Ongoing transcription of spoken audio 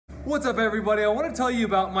What's up, everybody? I want to tell you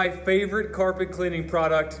about my favorite carpet cleaning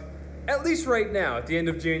product, at least right now, at the end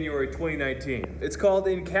of January 2019. It's called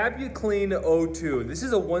Clean O2. This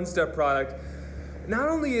is a one-step product. Not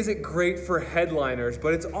only is it great for headliners,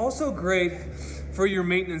 but it's also great for your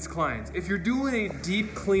maintenance clients. If you're doing a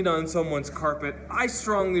deep clean on someone's carpet, I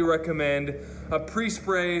strongly recommend a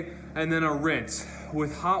pre-spray and then a rinse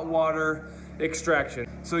with hot water extraction.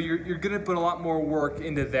 So you're gonna put a lot more work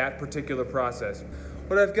into that particular process.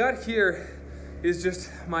 What I've got here is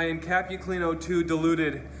just my Clean O2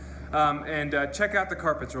 diluted, check out the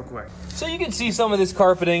carpets real quick. So you can see some of this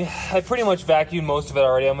carpeting. I pretty much vacuumed most of it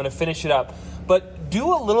already. I'm gonna finish it up. But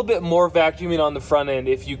do a little bit more vacuuming on the front end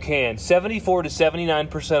if you can. 74 to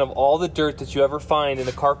 79% of all the dirt that you ever find in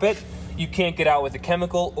the carpet, you can't get out with a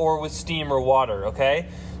chemical or with steam or water, okay?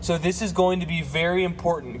 So this is going to be very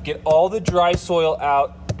important. Get all the dry soil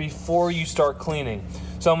out before you start cleaning.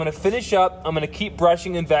 So I'm gonna finish up, I'm gonna keep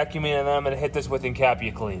brushing and vacuuming, and then I'm gonna hit this with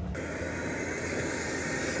Clean.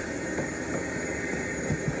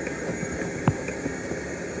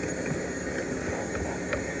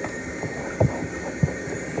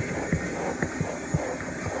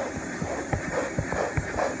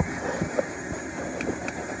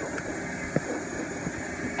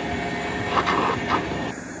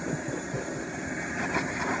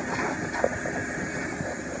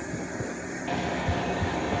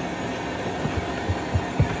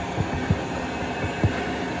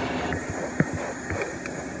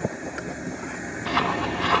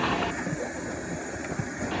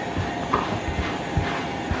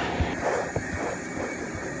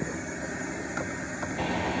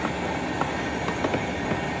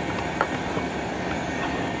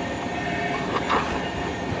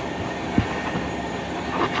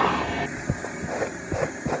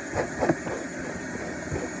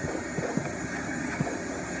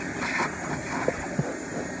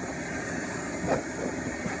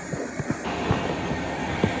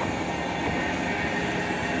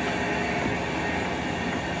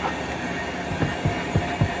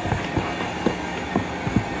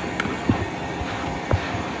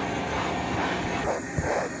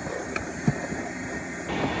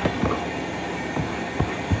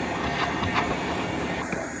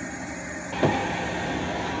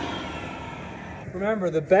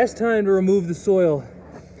 Remember, the best time to remove the soil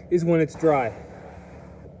is when it's dry.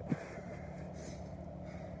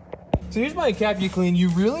 So here's my Clean. You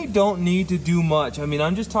really don't need to do much. I mean,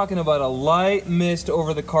 I'm just talking about a light mist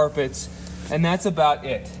over the carpets, and that's about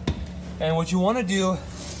it. And what you want to do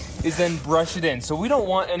is then brush it in. So we don't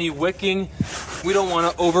want any wicking. We don't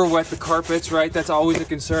want to over wet the carpets, right? That's always a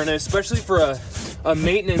concern, and especially for a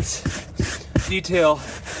maintenance detail.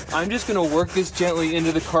 I'm just going to work this gently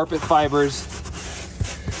into the carpet fibers.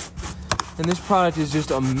 And this product is just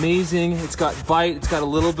amazing. It's got bite, it's got a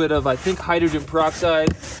little bit of, I think, hydrogen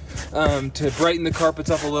peroxide to brighten the carpets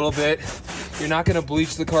up a little bit. You're not gonna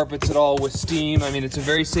bleach the carpets at all with steam. I mean, it's a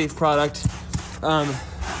very safe product. And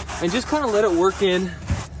just kind of let it work in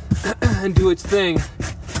and do its thing.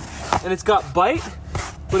 And it's got bite,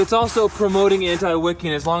 but it's also promoting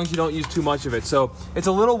anti-wicking as long as you don't use too much of it. So it's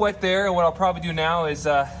a little wet there, and what I'll probably do now is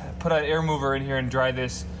put an air mover in here and dry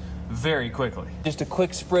this very quickly. Just a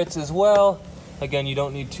quick spritz as well. Again, you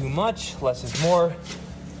don't need too much, less is more.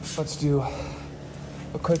 Let's do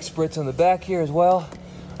a quick spritz on the back here as well.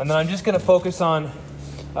 And then I'm just gonna focus on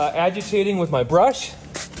agitating with my brush,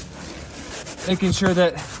 making sure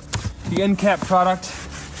that the end cap product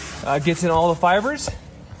gets in all the fibers.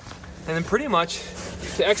 And then pretty much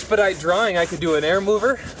to expedite drying, I could do an air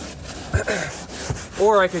mover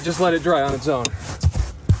or I could just let it dry on its own.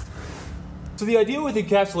 So the idea with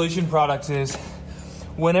encapsulation products is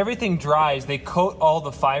when everything dries, they coat all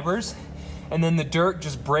the fibers, and then the dirt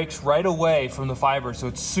just breaks right away from the fibers, so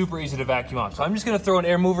it's super easy to vacuum up. So I'm just gonna throw an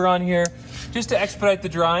air mover on here just to expedite the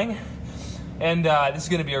drying, and this is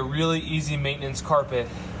gonna be a really easy maintenance carpet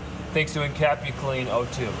thanks to Clean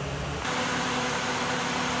O2.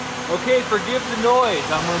 Okay, forgive the noise.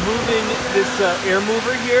 I'm removing this air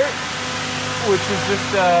mover here, which is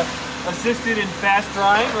just assisted in fast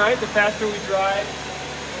drying, right? The faster we dry,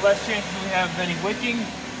 the less chances we have of any wicking.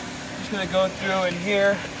 Just gonna go through in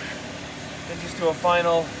here and just do a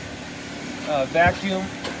final vacuum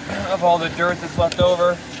of all the dirt that's left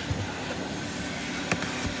over.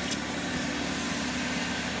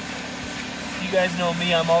 You guys know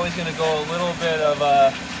me, I'm always gonna go a little bit of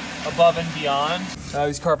above and beyond.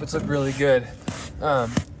 These carpets look really good. I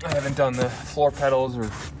haven't done the floor pedals or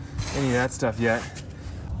any of that stuff yet.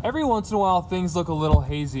 Every once in a while, things look a little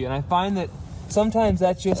hazy, and I find that sometimes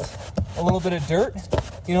that's just a little bit of dirt,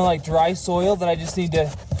 you know, like dry soil that I just need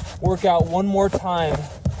to work out one more time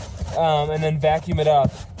and then vacuum it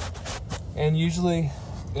up. And usually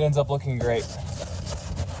it ends up looking great.